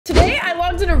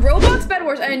was in a Roblox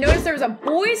Bedwars and I noticed there was a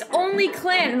boys-only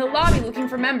clan in the lobby looking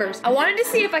for members. I wanted to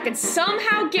see if I could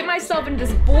somehow get myself into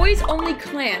this boys-only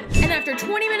clan. And after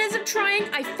 20 minutes of trying,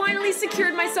 I finally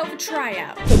secured myself a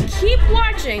tryout. So keep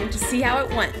watching to see how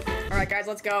it went. All right, guys,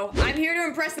 let's go. I'm here to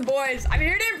impress the boys. I'm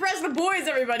here to impress the boys,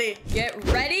 everybody. Get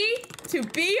ready to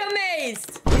be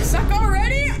amazed. You suck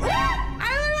already? I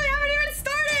literally haven't even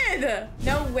started.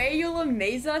 No way you'll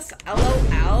amaze us,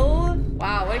 LOL.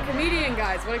 Wow, what a comedian,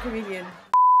 guys. What a comedian.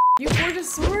 You forged a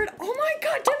sword? Oh my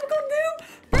god, typical noob.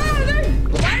 Bro, they're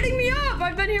lighting me up.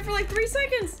 I've been here for like 3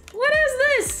 seconds. What is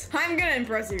this? I'm gonna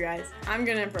impress you guys. I'm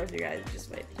gonna impress you guys.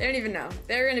 Just wait. They don't even know.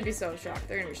 They're gonna be so shocked.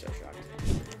 They're gonna be so shocked.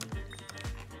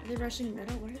 Are they rushing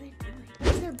middle? What are they doing?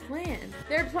 What's their plan?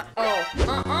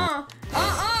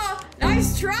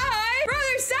 Nice try! Bro,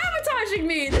 they're sabotaging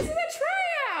me! This is a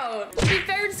tryout! Be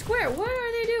fair and square. What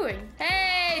are they doing?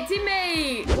 Hey,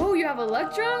 teammate! Whoa, you have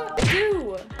Electra? I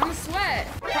do. I'm a sweat.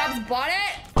 Props bought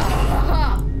it?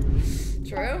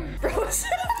 True. Bro's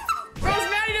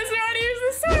mad he doesn't know how to use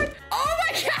the sword. Oh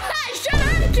my god! Shut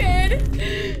up, kid!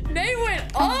 They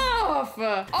went off!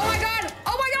 Oh my god!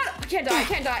 Oh my god! I can't die. I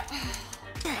can't die.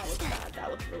 That was bad. That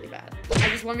was really bad. I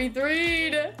just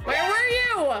 1v3'd. Where were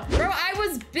you? Bro, I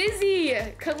was busy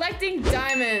collecting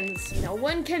diamonds. No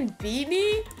one can beat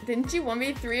me? Didn't you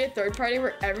 1v3 a third party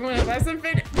where everyone has some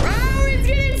fit? Bro, it's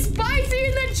getting spicy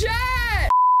in the chat!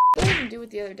 What did I even do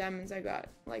with the other diamonds I got,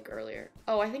 like, earlier?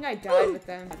 Oh, I think I died with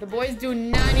them. The boys do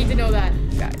not need to know that.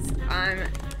 Guys, I'm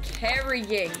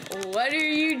carrying. What are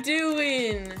you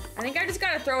doing? I think I just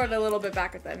gotta throw it a little bit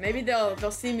back at them. Maybe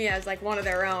they'll see me as like one of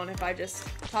their own if I just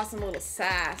toss them a little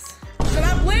sass. Shut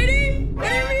up, lady! What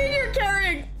do you mean you're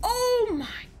carrying? Oh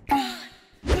my god.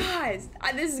 Guys,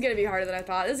 this is gonna be harder than I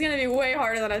thought. This is gonna be way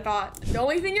harder than I thought. The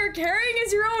only thing you're carrying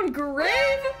is your own grave?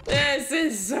 This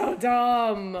is so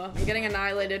dumb. I'm getting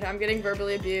annihilated. I'm getting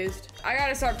verbally abused. I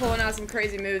gotta start pulling out some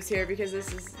crazy moves here because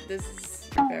this is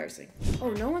embarrassing. Oh,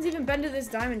 no one's even been to this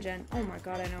diamond gen. Oh my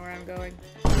god, I know where I'm going.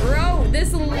 Bro,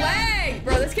 this leg!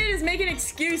 Bro, this kid is making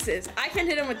excuses. I can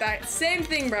hit him with that. Same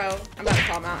thing, bro. I'm about to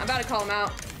call him out. I'm about to call him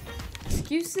out.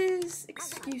 Excuses.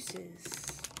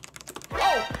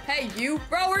 Oh, hey, you.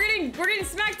 Bro, we're getting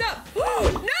smacked up.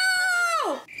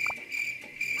 No!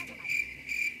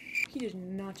 He did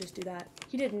not just do that.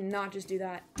 He did not just do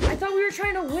that. I thought we were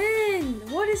trying to win.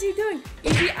 What is he doing?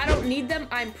 Easy, I don't need them.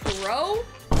 I'm pro.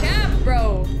 Yeah,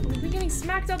 bro. We've been getting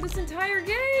smacked up this entire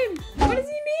game. What does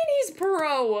he mean he's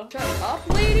pro? Shut up,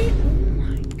 lady. Oh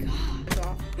my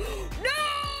god. No!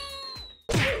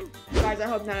 Guys, I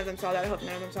hope none of them saw that. I hope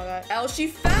none of them saw that. Elle, she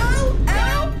fell.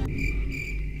 Elle!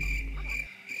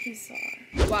 He saw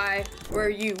her. Why were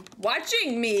you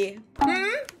watching me?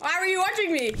 Why were you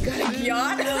watching me? Got a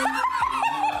yacht?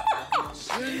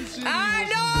 I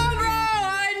know, bro!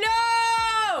 I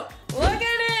know! Look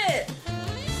at it!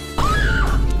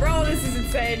 Ah! Bro, this is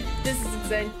insane. This is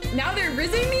insane. Now they're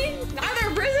rizzing me? Now they're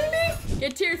rizzing me?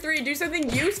 Get tier 3. Do something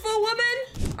useful,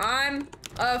 woman. I'm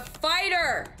a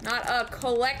fighter, not a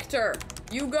collector.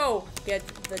 You go get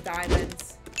the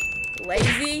diamonds.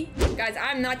 Lazy. Guys,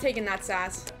 I'm not taking that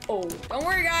sass. Oh, don't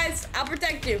worry, guys. I'll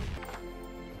protect you.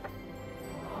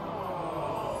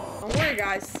 Don't worry,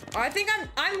 guys. Oh, I think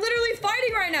I'm literally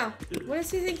fighting right now. What does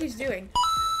he think he's doing?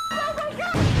 Oh my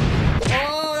god!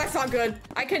 Oh, that's not good.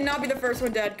 I cannot be the first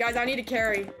one dead. Guys, I need to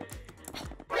carry.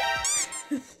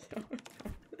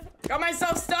 Got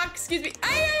myself stuck. Excuse me.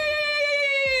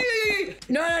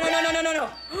 No.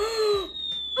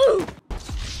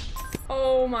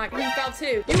 Oh my, he fell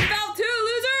too. You fell too,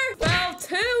 loser! Fell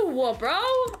too, bro.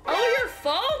 Oh, your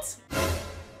fault?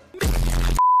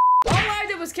 All I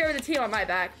did was carry the team on my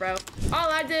back, bro. All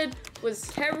I did was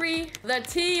carry the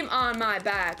team on my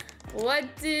back. What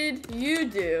did you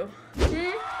do?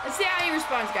 Let's see how he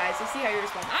responds, guys. Let's see how he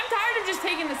responds. I'm tired of just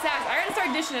taking the sass. I gotta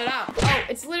start dishing it out. Oh,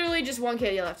 it's literally just one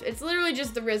kid left. It's literally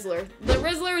just the Rizzler. The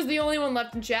Rizzler is the only one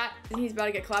left in chat, and he's about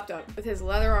to get clapped up with his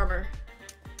leather armor.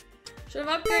 Should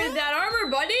have upgraded that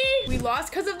armor, buddy. We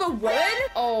lost because of the wood?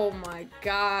 Oh my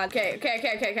god. Okay.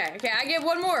 I get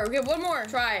one more.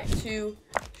 Try to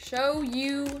show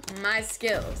you my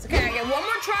skills. Okay, I get one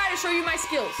more try to show you my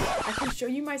skills. I can show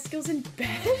you my skills in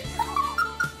bed?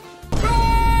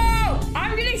 Bro!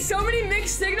 I'm getting so many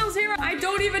mixed signals here. I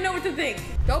don't even know what to think.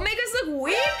 Don't make us look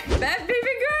weak, Beth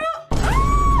baby girl.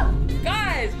 Ah!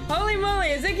 Guys, holy moly,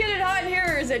 is it getting hot in here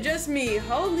or is it just me?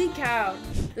 Holy cow.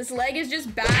 This leg is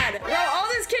just bad. Bro, all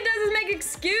this kid does is make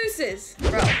excuses.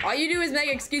 Bro, all you do is make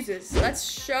excuses. Let's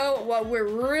show what we're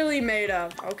really made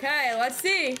of. Okay, let's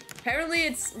see. Apparently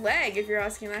it's leg if you're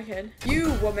asking that kid.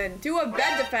 You, woman, do a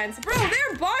bed defense. Bro,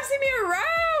 they're bossing me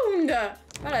around.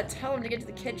 I'm about to tell him to get to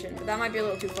the kitchen, but that might be a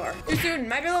little too far. Too soon.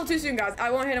 Might be a little too soon, guys.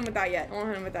 I won't hit him with that yet. I won't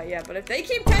hit him with that yet. But if they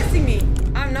keep testing me,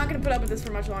 I'm not gonna put up with this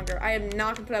for much longer. I am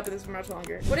not gonna put up with this for much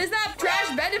longer. What is that?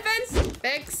 Trash bed defense?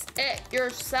 Fix it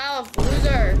yourself,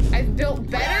 loser. I've built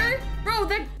better? Bro,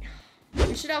 that...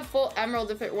 We should have full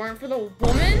emerald if it weren't for the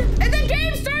woman. And the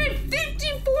game started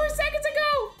 54 seconds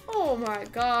ago. Oh my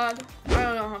god. I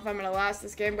don't know if I'm gonna last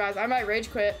this game, guys. I might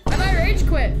rage quit. I might rage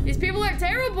quit. These people are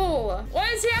terrible. What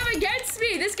does he have against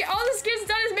me? This all this kid's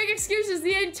done is make excuses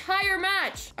the entire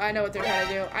match. I know what they're trying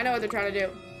to do. I know what they're trying to do.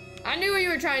 I knew what you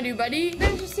were trying to do, buddy.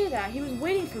 Why did you see that? He was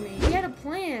waiting for me. He had a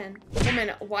plan.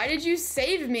 Woman, why did you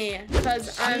save me?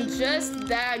 Because I'm just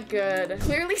that good.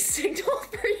 Clearly signaled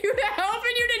for you to help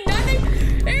and you did nothing.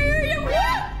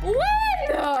 What?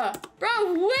 When?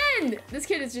 Bro, when? This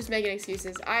kid is just making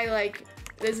excuses.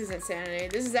 This is insanity.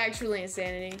 This is actually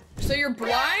insanity. So you're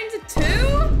blind too?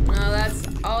 No, that's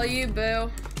all you,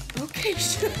 boo. Okay,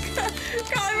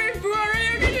 calling me boo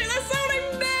already. Okay, that's not what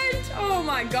I meant. Oh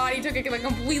my god, he took it the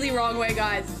completely wrong way,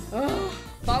 guys. Oh,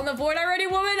 fall in the void already,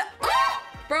 woman. Oh!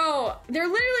 Bro, they're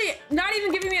literally not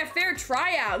even giving me a fair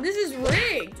tryout. This is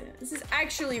rigged. This is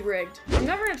actually rigged. I'm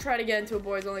never gonna try to get into a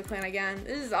boys only clan again.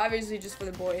 This is obviously just for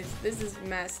the boys. This is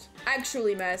messed.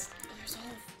 Actually messed. Oh, there's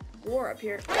all war up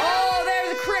here. Oh,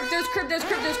 there's a crypt. There's crypt. There's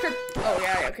crypt. There's crypt. Oh,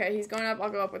 yeah. Okay, he's going up. I'll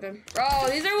go up with him. Bro,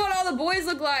 these are what all the boys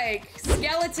look like.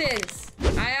 Skeletons.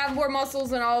 I have more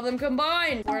muscles than all of them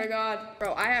combined. Swear to God.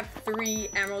 Bro, I have 3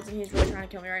 emeralds and he's really trying to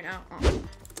kill me right now.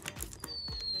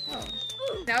 Oh.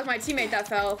 That was my teammate that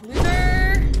fell.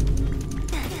 Loser.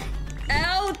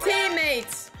 L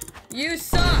teammates. You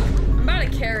suck. I'm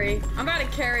about to carry. I'm about to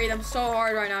carry them so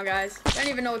hard right now, guys. I don't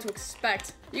even know what to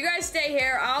expect. You guys stay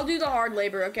here. I'll do the hard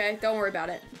labor, okay? Don't worry about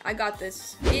it. I got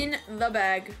this. In the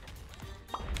bag.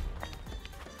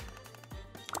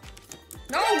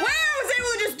 No way I was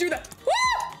able to just do that.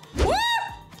 Woo! Woo!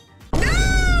 No!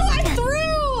 I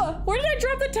threw! Where did I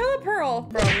drop the telepearl?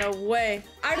 Bro, no way.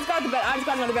 I just got the bed. I just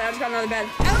got another bed. I just got another bed.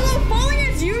 LOL, falling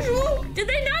as usual? Did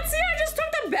they not see I just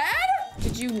took the bed?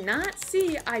 Did you not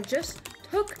see I just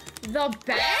took the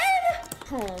bed?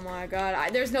 Oh my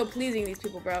god. There's no pleasing these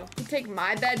people, bro. You take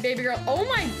my bed, baby girl. Oh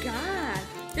my god.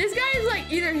 This guy is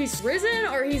like, either he's risen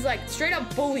or he's like straight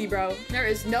up bully, bro. There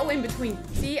is no in between.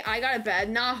 See, I got a bed,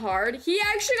 not hard. He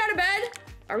actually got a bed.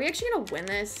 Are we actually gonna win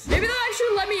this? Maybe they'll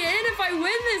actually let me in if I win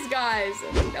this, guys.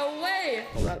 No way.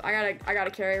 Hold up, I gotta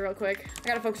carry real quick. I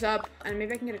gotta focus up, and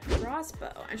maybe I can get a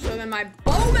crossbow and show them my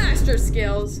bowmaster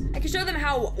skills. I can show them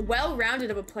how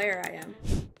well-rounded of a player I am.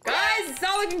 Guys, it's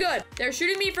not looking good. They're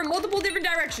shooting me from multiple different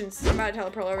directions. I'm about to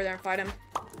telepearl over there and fight him.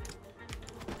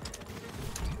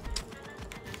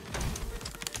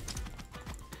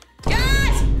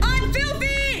 Guys, I'm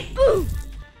filthy! Ooh.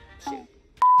 Shoot.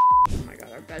 Oh my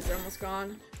god, our beds are almost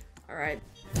gone. All right.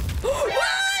 What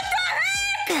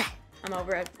the heck? I'm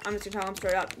over it. I'm just gonna tell them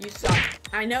straight up. You suck.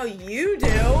 I know you do.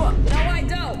 No, I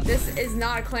don't. This is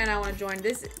not a clan I want to join.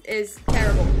 This is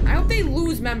terrible. I hope they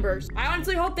lose members. I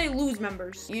honestly hope they lose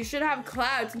members. You should have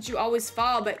cloud since you always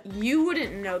fall, but you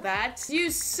wouldn't know that.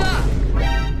 You suck.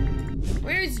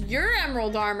 Where's your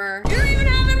emerald armor? You don't even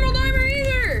have emerald armor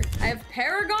either. I have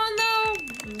Paragon though.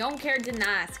 Don't care, didn't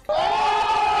ask.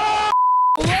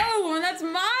 Whoa, that's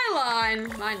my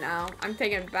line. Mine now. I'm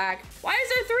taking it back. Why is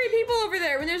there 3 people over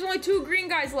there when there's only 2 green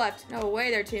guys left? No way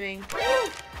they're teaming.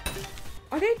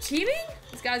 Are they teaming?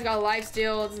 This guy's got a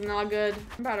lifesteal. It's not good.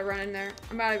 I'm about to run in there.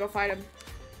 I'm about to go fight him.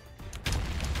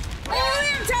 Oh, they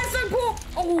have Tesla pool.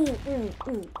 Oh,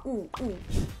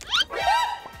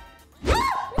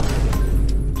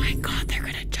 my god, they're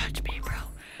gonna judge me, bro.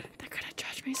 They're gonna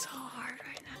judge me so hard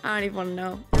right now. I don't even want to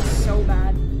know. It's so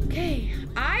bad. Okay,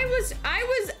 I was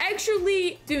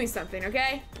actually doing something,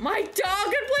 okay? My dog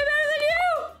can play better than you!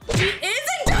 She is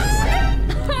a dog!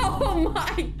 Oh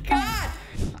my god!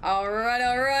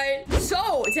 Alright.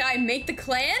 So, did I make the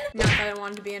clan? Not that I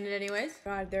wanted to be in it anyways.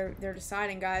 God, they're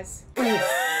deciding, guys.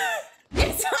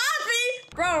 It's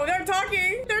Hoppy! Bro, they're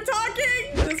talking! They're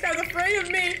talking! This guy's afraid of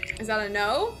me. Is that a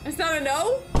no? Is that a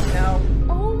no? No.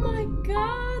 Oh my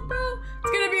god, bro.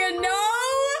 It's gonna be a no!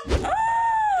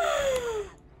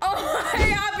 Oh,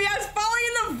 hey, Hoppy, I was falling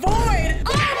in the void!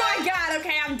 Oh my god,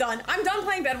 okay, I'm done. I'm done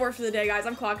playing Bedwars for the day, guys.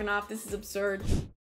 I'm clocking off. This is absurd.